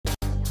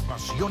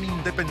Información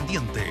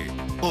independiente.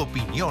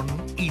 Opinión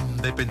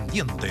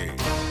independiente.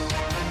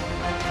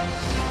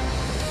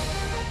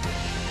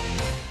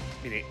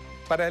 Mire,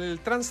 para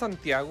el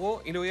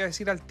Transantiago, y le voy a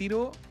decir al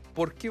tiro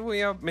por qué voy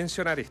a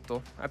mencionar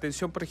esto.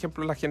 Atención, por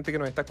ejemplo, la gente que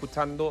nos está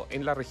escuchando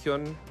en la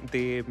región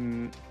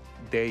de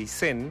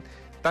Aysén,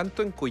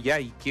 tanto en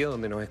Coyhaique,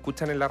 donde nos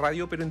escuchan en la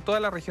radio, pero en toda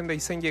la región de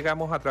Aysén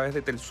llegamos a través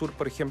de Telsur,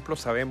 por ejemplo,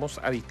 sabemos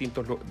a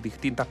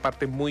distintas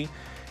partes muy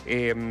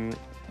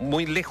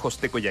lejos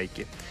de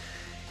Coyhaique.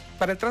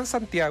 Para el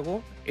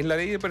Transantiago, en la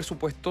ley de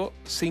presupuesto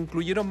se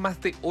incluyeron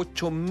más de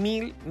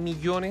 8.000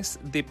 millones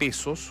de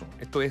pesos,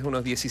 esto es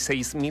unos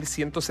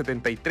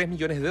 16.173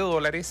 millones de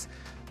dólares,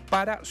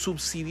 para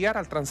subsidiar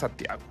al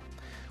Transantiago.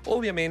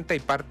 Obviamente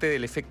hay parte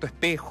del efecto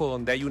espejo,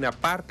 donde hay una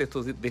parte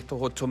de estos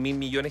 8.000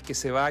 millones que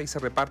se va y se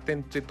reparte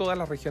entre todas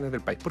las regiones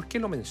del país. ¿Por qué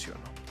lo menciono?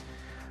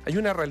 Hay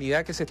una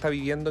realidad que se está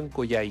viviendo en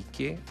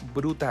Coyhaique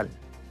brutal,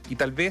 y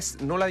tal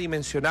vez no la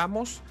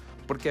dimensionamos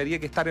porque habría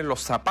que estar en los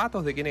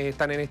zapatos de quienes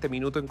están en este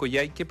minuto en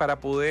Coyhaique para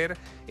poder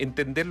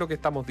entender lo que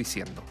estamos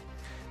diciendo.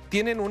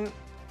 Tienen un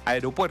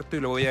aeropuerto,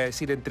 y lo voy a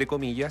decir entre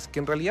comillas, que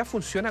en realidad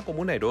funciona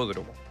como un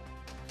aeródromo.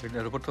 El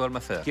aeropuerto de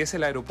Balmaceda. Que es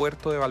el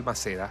aeropuerto de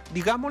Balmaceda.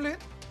 Digámosle,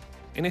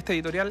 en este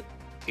editorial,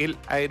 el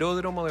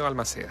aeródromo de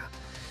Balmaceda.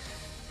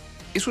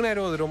 Es un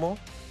aeródromo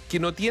que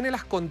no tiene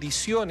las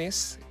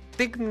condiciones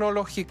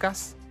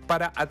tecnológicas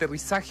para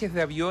aterrizajes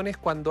de aviones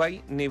cuando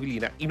hay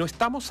neblina. Y no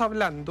estamos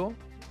hablando,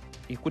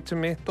 y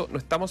escúchenme esto, no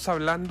estamos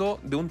hablando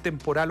de un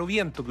temporal o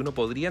viento, que uno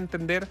podría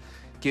entender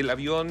que el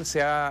avión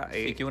sea...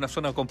 que es una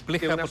zona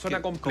compleja,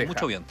 con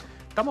mucho viento.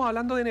 Estamos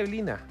hablando de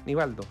neblina,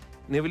 Nivaldo.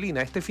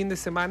 Neblina, este fin de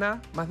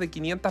semana más de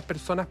 500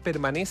 personas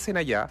permanecen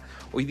allá.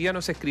 Hoy día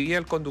nos escribía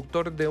el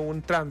conductor de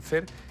un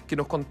transfer que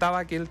nos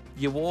contaba que él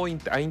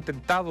ha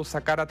intentado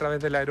sacar a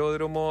través del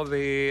aeródromo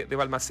de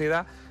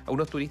Balmaceda a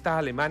unos turistas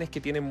alemanes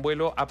que tienen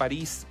vuelo a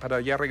París para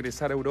ya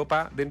regresar a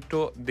Europa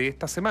dentro de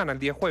esta semana, el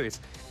día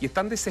jueves. Y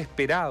están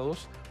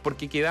desesperados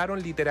porque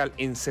quedaron literal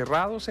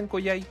encerrados en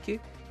Coyhaique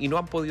y no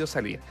han podido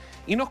salir.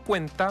 Y nos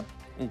cuenta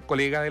un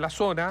colega de la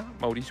zona,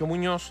 Mauricio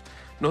Muñoz,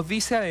 nos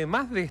dice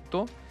además de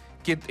esto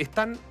que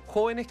están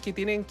jóvenes que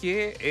tienen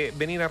que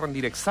venir a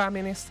rendir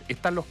exámenes,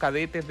 están los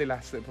cadetes de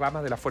las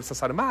ramas de las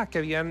Fuerzas Armadas que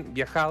habían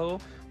viajado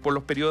por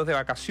los periodos de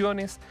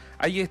vacaciones,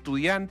 hay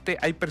estudiantes,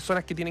 hay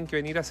personas que tienen que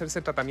venir a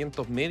hacerse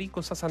tratamientos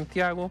médicos a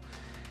Santiago.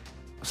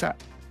 O sea,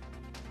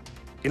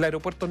 el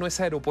aeropuerto no es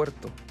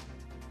aeropuerto,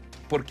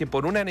 porque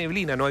por una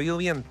neblina, no ha habido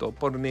viento,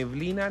 por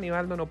neblina,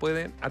 Aníbaldo, no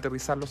pueden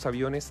aterrizar los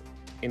aviones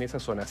en esa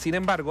zona. Sin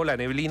embargo, la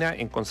neblina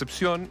en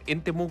Concepción, en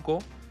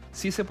Temuco,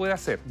 sí se puede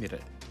hacer. Mira.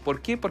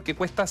 ¿Por qué? Porque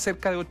cuesta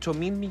cerca de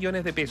 8.000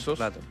 millones de pesos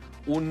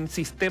un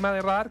sistema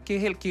de radar que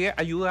es el que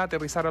ayuda a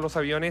aterrizar a los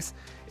aviones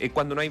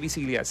cuando no hay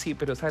visibilidad. Sí,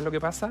 pero ¿sabes lo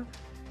que pasa?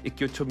 Es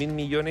que 8.000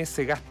 millones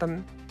se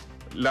gastan,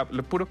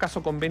 los puros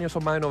casos convenios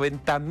son más de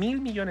 90.000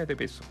 millones de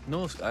pesos.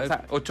 No, a ver, o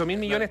sea, 8.000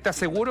 millones, te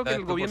aseguro que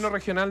el gobierno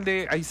regional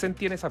de Aysén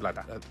tiene esa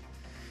plata.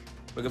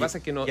 Lo que pasa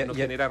es que no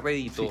genera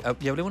rédito. Sí,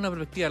 y hablemos de una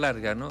perspectiva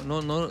larga,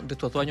 no de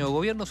estos 2 años de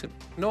gobierno. Sino,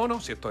 no,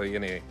 si esto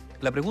viene...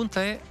 La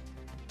pregunta es,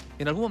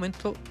 en algún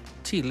momento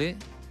Chile,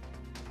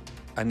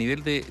 a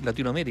nivel de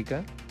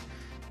Latinoamérica,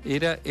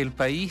 era el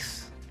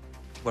país,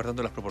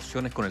 guardando las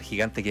proporciones con el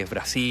gigante que es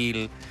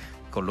Brasil,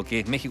 con lo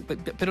que es México,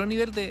 pero a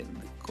nivel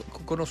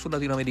con el sur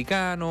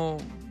latinoamericano,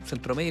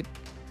 Centroamérica,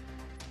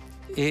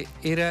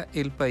 era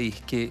el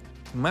país que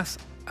más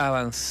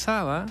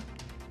avanzaba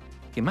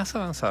en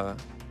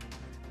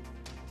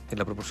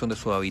la proporción de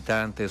sus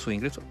habitantes, de sus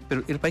ingresos,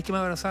 pero el país que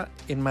más avanzaba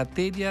en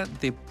materia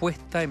de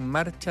puesta en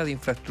marcha de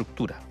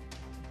infraestructura.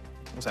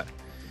 O sea,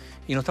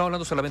 y no estamos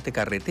hablando solamente de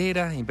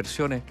carreteras,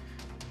 inversiones,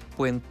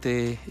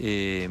 puentes,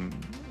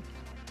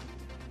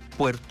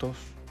 puertos.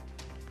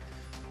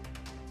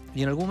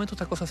 Y en algún momento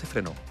esta cosa se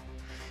frenó.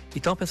 Y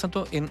estamos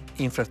pensando en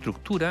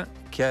infraestructura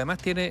que además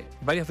tiene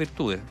varias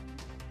virtudes.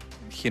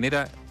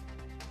 Genera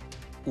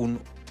un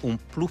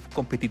plus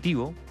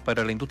competitivo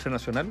para la industria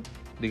nacional,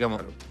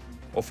 digamos. Claro.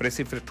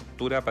 Ofrece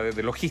infraestructura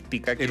de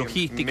logística, que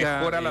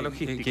mejora la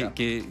logística.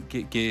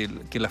 Que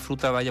la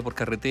fruta vaya por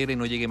carretera y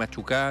no llegue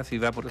machucada si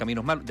va por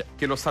caminos malos.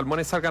 Que los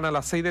salmones salgan a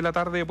las 6 de la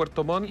tarde de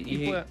Puerto Montt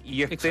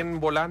y estén exacto.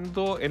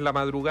 volando en la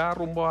madrugada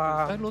rumbo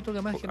a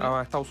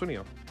Estados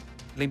Unidos.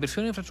 La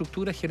inversión en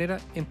infraestructura genera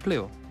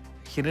empleo,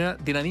 genera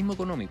dinamismo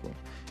económico.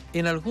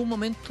 En algún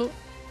momento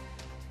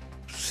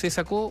se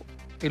sacó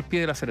el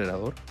pie del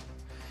acelerador.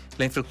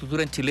 La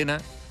infraestructura en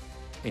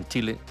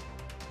Chile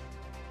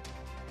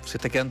se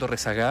está quedando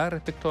rezagada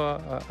respecto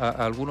a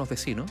algunos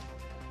vecinos.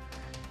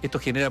 Esto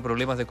genera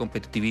problemas de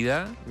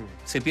competitividad.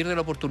 Se pierde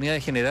la oportunidad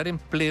de generar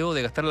empleo,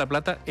 de gastar la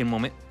plata en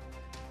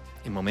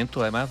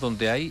momentos además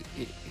donde hay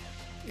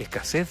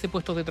escasez de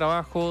puestos de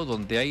trabajo,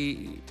 donde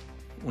hay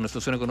una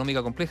situación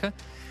económica compleja.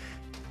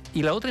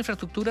 Y la otra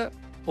infraestructura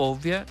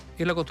obvia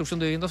es la construcción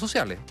de viviendas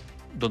sociales,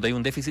 donde hay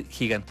un déficit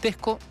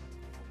gigantesco,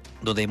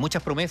 donde hay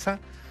muchas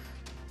promesas,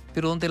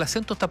 pero donde el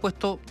acento está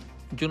puesto,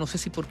 yo no sé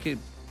si porque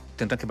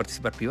tendrán que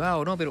participar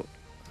privados o no, pero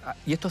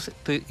Y esto,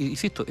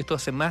 insisto, esto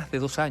hace más de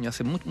 2 años,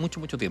 hace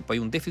mucho tiempo. Hay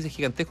un déficit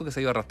gigantesco que se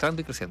ha ido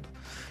arrastrando y creciendo.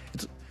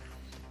 Entonces,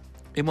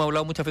 hemos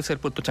hablado muchas veces del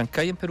puerto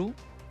Chancay en Perú,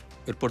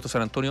 el puerto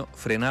San Antonio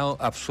frenado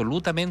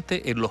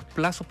absolutamente en los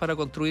plazos para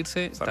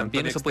construirse.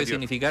 También eso puede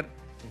significar.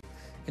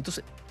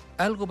 Entonces,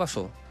 algo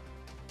pasó.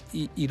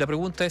 Y la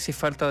pregunta es si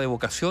falta de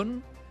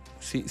vocación,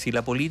 si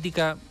la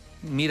política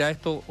mira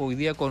esto hoy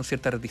día con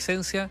cierta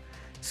reticencia,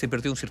 se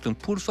perdió un cierto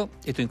impulso.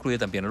 Esto incluye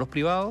también a los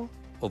privados,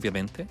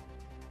 obviamente.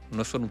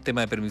 No es solo un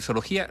tema de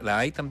permisología, la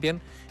hay también,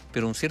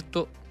 pero un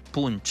cierto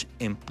punch,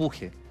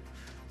 empuje.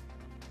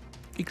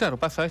 Y claro,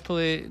 pasa esto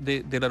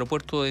del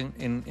aeropuerto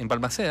en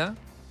Balmaceda,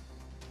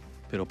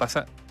 pero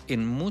pasa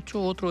en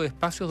muchos otros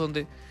espacios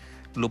donde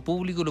lo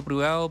público y lo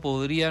privado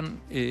podrían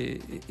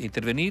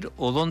intervenir,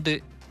 o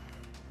donde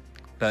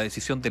la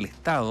decisión del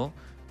Estado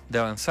de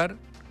avanzar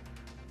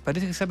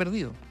parece que se ha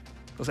perdido.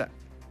 O sea,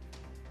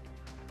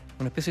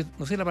 una especie,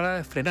 no sé la palabra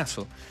de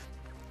frenazo,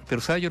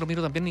 pero ¿sabes? Yo lo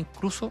miro también,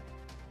 incluso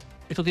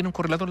esto tiene un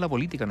correlato en la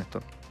política,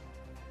 Néstor.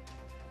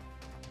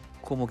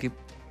 Como que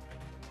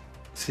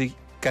se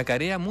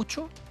cacarea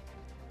mucho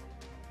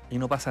y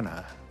no pasa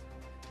nada.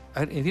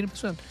 A ver, es bien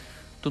impresionante.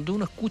 Donde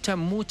uno escucha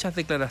muchas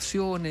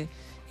declaraciones,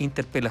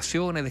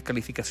 interpelaciones,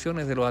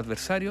 descalificaciones de los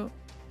adversarios,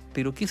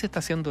 pero ¿qué se está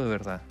haciendo de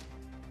verdad?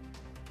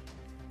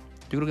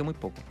 Yo creo que muy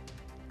poco.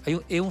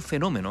 Es un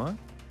fenómeno, ¿eh?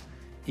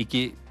 y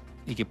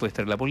que puede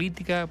estar en la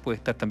política, puede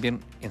estar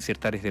también en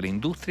ciertas áreas de la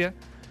industria,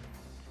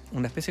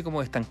 una especie como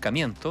de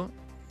estancamiento,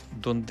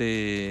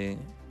 donde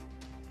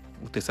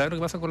usted sabe lo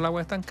que pasa con el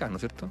agua estancada, ¿no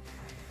es cierto?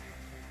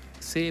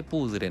 Se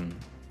pudren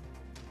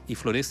y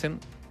florecen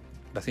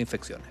las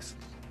infecciones.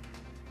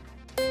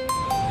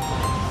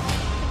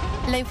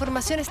 La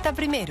información está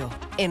primero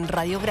en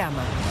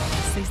Radiograma.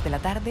 6 de la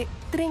tarde,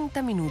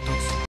 30 minutos.